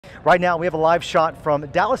Right now we have a live shot from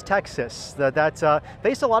Dallas, Texas that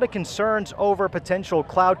faced a lot of concerns over potential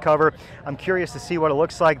cloud cover. I'm curious to see what it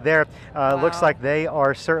looks like there. Wow. It looks like they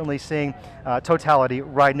are certainly seeing totality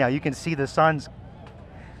right now. You can see the sun's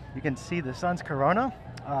corona.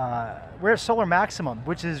 We're at solar maximum,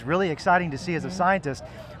 which is really exciting to see as a scientist.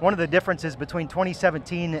 One of the differences between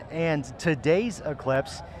 2017 and today's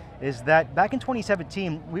eclipse is that back in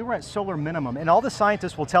 2017, we were at solar minimum, and all the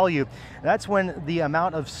scientists will tell you that's when the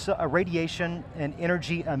amount of radiation and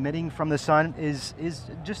energy emitting from the sun is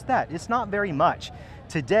just that. It's not very much.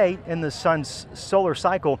 Today, in the sun's solar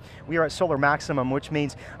cycle, we are at solar maximum, which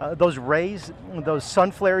means those rays, those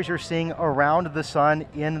sun flares you're seeing around the sun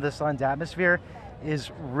in the sun's atmosphere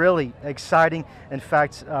is really exciting. In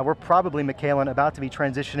fact, we're probably, Michaelan, about to be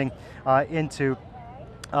transitioning into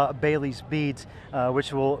Bailey's beads,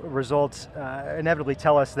 which will inevitably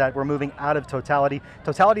tell us that we're moving out of totality.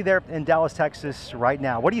 Totality there in Dallas, Texas right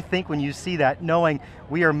now. What do you think when you see that, knowing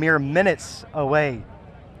we are mere minutes away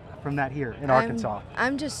from that here in Arkansas?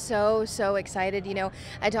 I'm just so excited. You know,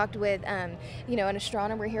 I talked with an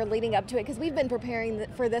astronomer here leading up to it because we've been preparing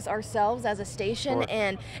for this ourselves as a station. Sure.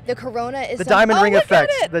 And the corona is the diamond ring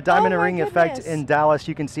effect. The diamond Oh, ring my effect goodness. in Dallas.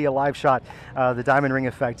 You can see a live shot. The diamond ring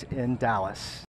effect in Dallas.